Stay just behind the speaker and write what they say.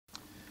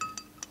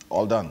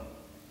All done.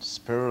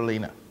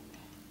 Spirulina.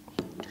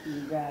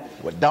 You got it.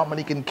 What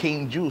Dominican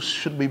cane juice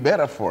should be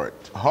better for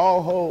it.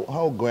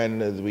 How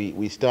Gwen, as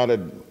we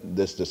started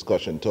this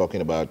discussion talking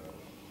about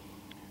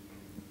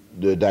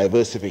the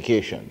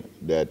diversification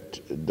that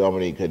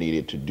Dominica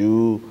needed to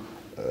do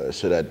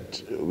so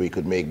that we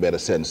could make better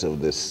sense of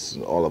this,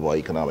 all of our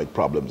economic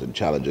problems and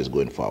challenges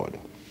going forward.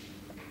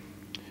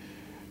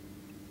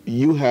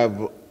 You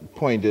have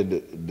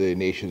pointed the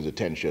nation's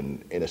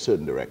attention in a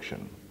certain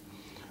direction.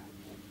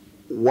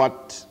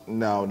 What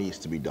now needs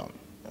to be done?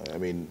 I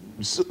mean,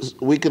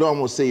 we could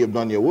almost say you've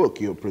done your work.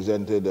 You've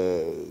presented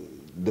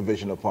the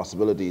vision of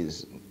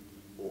possibilities.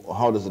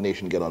 How does the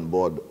nation get on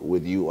board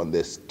with you on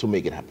this to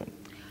make it happen?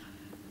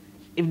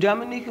 If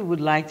Dominica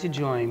would like to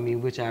join me,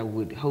 which I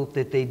would hope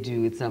that they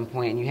do at some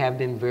point, and you have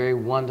been very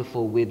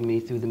wonderful with me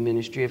through the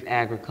Ministry of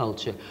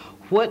Agriculture,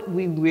 what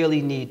we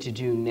really need to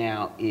do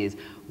now is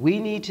we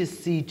need to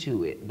see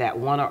to it that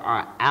one of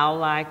our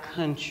ally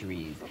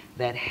countries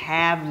that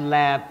have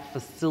lab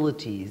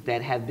facilities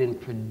that have been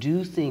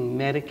producing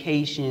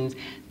medications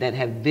that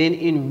have been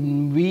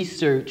in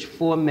research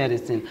for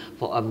medicine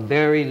for a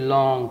very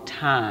long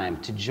time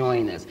to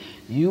join us.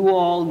 You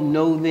all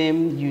know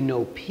them, you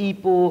know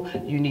people,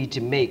 you need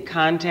to make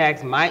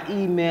contacts. My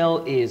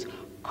email is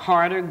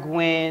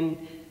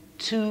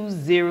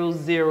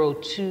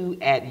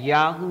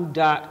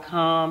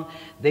cartergwen2002@yahoo.com.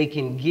 They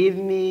can give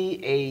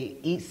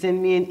me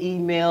send me an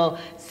email,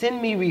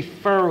 send me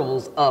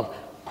referrals of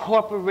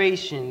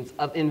corporations,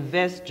 of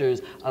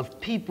investors,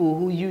 of people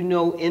who you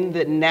know in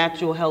the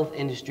natural health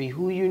industry,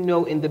 who you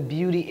know in the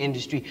beauty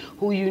industry,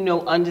 who you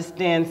know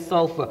understand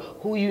sulfur,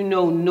 who you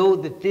know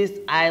that this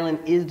island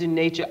is the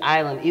nature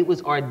island. It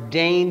was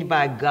ordained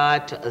by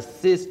God to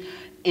assist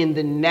in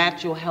the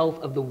natural health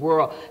of the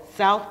world.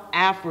 South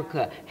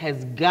Africa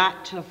has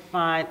got to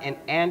find an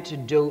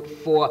antidote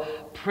for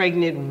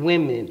pregnant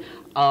women.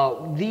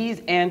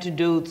 These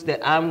antidotes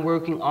that I'm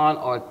working on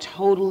are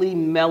totally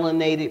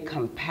melanated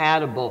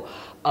compatible.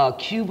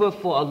 Cuba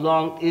for a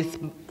long is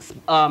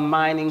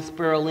mining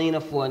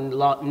spirulina for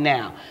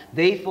now.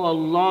 They for a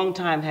long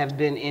time have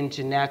been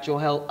into natural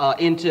health,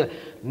 into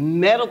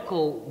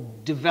medical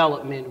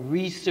development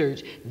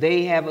research.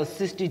 They have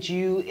assisted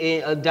you,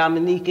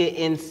 Dominica,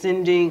 in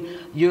sending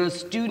your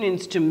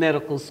students to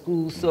medical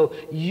school. So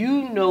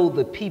you know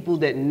the people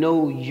that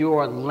know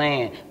your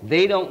land.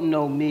 They don't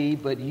know me,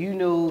 but you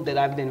know that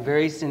I've been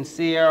very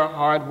sincere,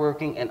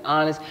 hardworking, and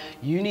honest.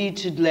 You need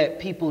to let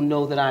people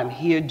know that I'm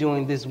here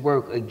doing this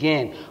work.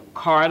 Again,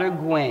 Carter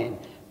Gwen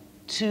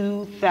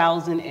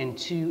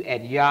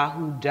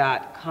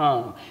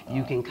 2002@yahoo.com.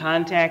 You can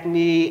contact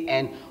me,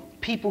 and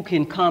people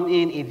can come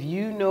in. If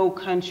you know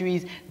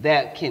countries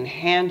that can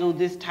handle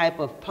this type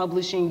of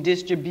publishing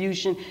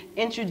distribution,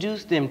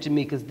 introduce them to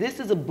me, because this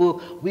is a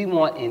book we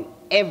want in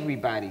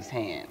everybody's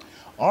hand.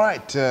 All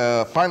right,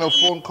 final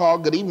phone call.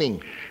 Good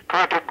evening.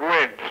 Carter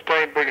Gwen,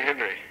 Steinberg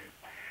Henry.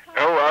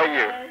 How are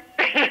you?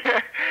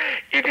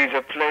 It is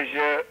a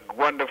pleasure,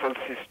 wonderful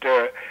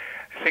sister.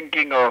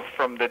 Thinking of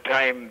from the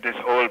time this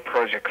whole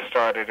project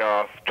started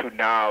off to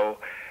now,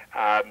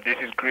 this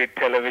is great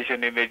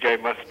television image, I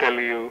must tell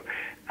you,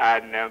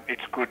 and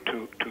it's good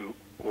to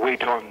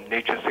wait on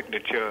Nature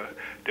Signature.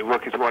 The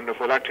work is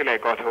wonderful. Actually, I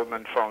got home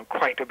and found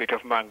quite a bit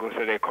of mango,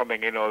 so they're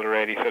coming in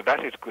already, so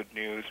that is good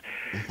news.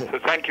 So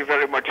thank you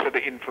very much for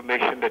the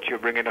information that you're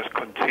bringing us.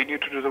 Continue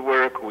to do the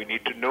work. We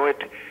need to know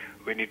it.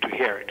 We need to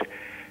hear it.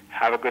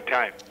 Have a good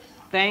time.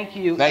 Thank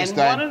you. Thanks, and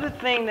Dan. one of the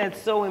things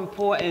that's so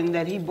important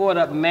that he brought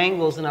up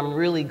mangoes, and I'm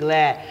really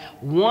glad.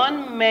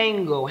 One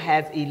mango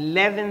has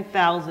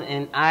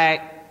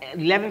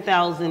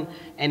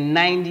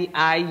 11,090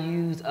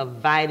 IUs of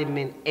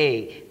vitamin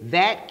A.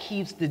 That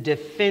keeps the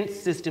defense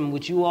system,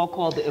 which you all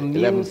call the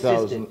immune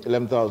system.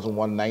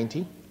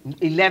 11,190?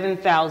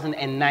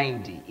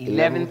 11,090.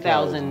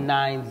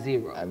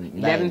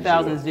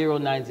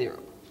 11,090.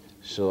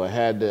 So I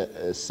had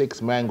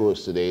 6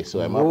 mangoes today, so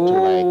I'm up to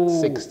like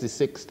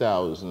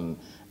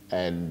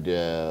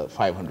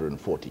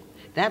 66,540.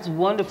 That's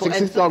wonderful.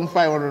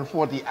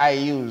 66,540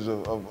 IUs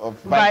of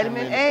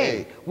vitamin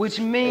A. Which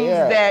means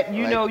that,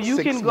 you like know, you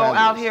 6 can go mangoes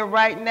out here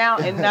right now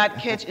and not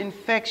catch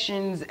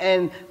infections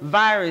and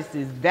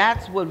viruses.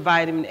 That's what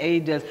vitamin A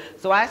does.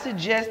 So I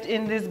suggest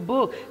in this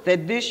book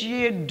that this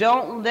year,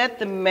 don't let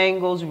the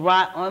mangoes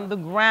rot on the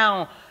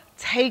ground.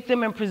 Take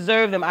them and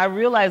preserve them. I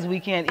realize we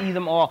can't eat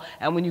them all.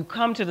 And when you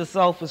come to the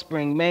sulfur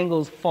spring,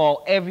 mangoes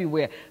fall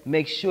everywhere.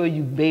 Make sure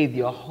you bathe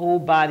your whole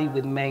body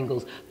with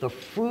mangoes. The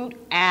fruit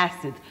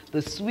acids,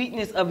 the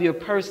sweetness of your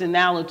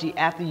personality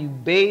after you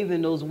bathe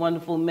in those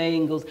wonderful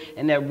mangoes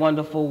and that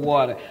wonderful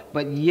water.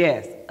 But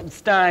yes,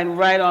 Stein,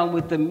 right on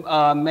with the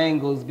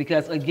mangoes,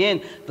 because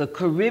again, the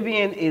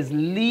Caribbean is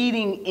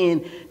leading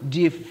in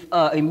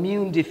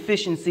immune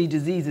deficiency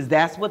diseases.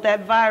 That's what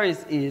that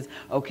virus is,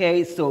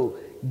 okay? So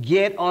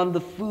get on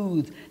the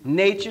foods.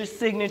 Nature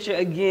Signature,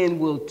 again,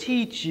 will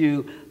teach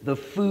you the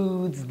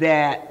foods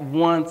that,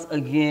 once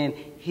again,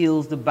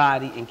 heals the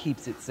body and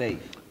keeps it safe.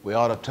 We're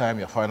out of time.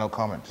 Your final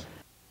comments.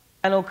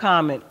 Final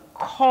comment.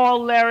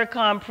 call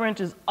Laricon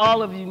Printers,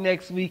 all of you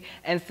next week,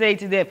 and say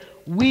to them,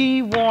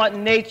 we want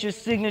Nature's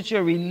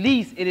Signature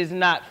released. It is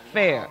not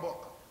fair.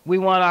 We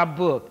want our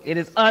book. It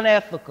is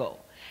unethical.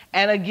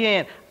 And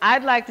again,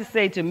 I'd like to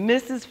say to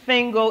Mrs.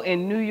 Fingo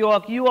in New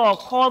York, you all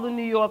call the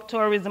New York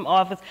Tourism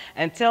Office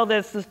and tell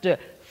their sister,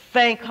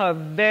 thank her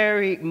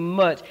very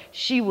much.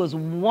 She was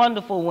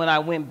wonderful when I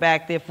went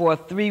back there for a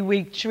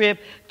 3-week trip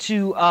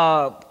to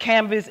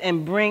canvass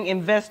and bring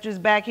investors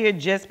back here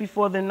just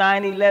before the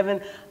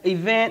 9/11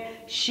 event.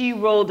 She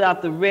rolled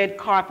out the red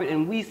carpet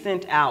and we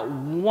sent out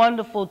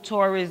wonderful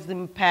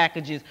tourism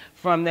packages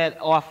from that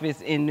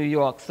office in New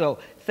York. So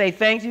say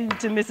thank you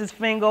to Mrs.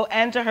 Fingo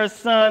and to her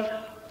son,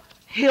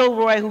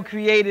 Hilroy, who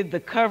created the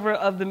cover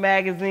of the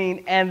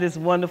magazine and this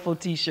wonderful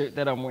t-shirt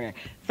that I'm wearing.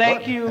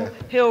 Thank you,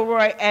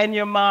 Hilroy, and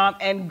your mom.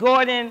 And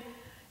Gordon,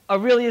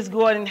 Aurelius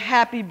Gordon,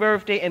 happy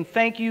birthday, and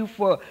thank you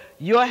for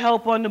your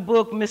help on the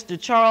book, Mr.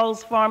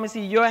 Charles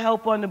Pharmacy, your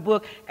help on the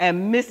book,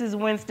 and Mrs.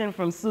 Winston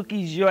from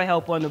Suki's, your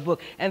help on the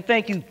book. And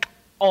thank you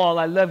all.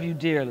 I love you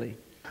dearly.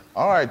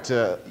 All right,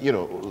 you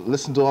know,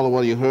 listen to all of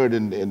what you heard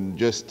in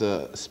just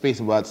space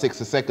of about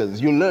 60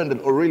 seconds. You learned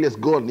that Aurelius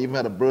Gordon even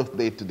had a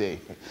birthday today.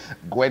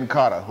 Gwen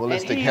Carter,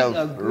 Holistic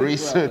Health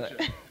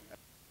Research.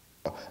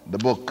 The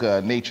book,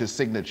 Nature's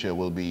Signature,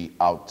 will be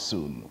out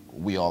soon,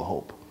 we all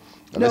hope.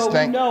 No,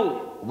 we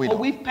know.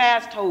 We've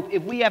passed hope.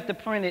 If we have to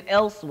print it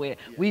elsewhere,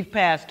 we've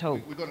passed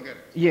hope. We're going to get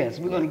it. Yes,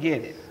 we're going to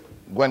get it.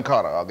 Gwen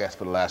Carter, our guest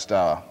for the last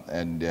hour.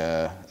 And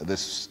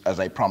this, as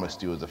I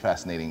promised you, is a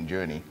fascinating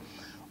journey.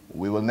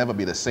 We will never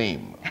be the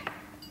same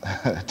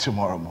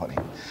tomorrow morning.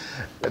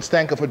 Let's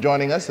thank her for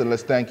joining us, and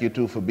let's thank you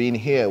too for being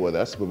here with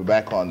us. We'll be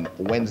back on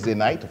Wednesday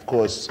night. Of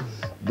course,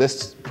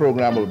 this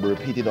program will be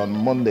repeated on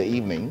Monday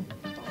evening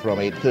from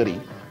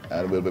 8:30,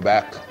 and we'll be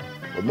back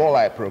with more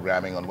live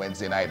programming on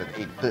Wednesday night at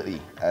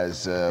 8:30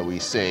 as we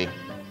say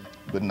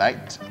good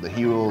night. The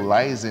hero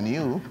lies in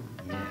you.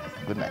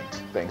 Good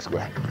night. Thanks,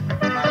 Gwen.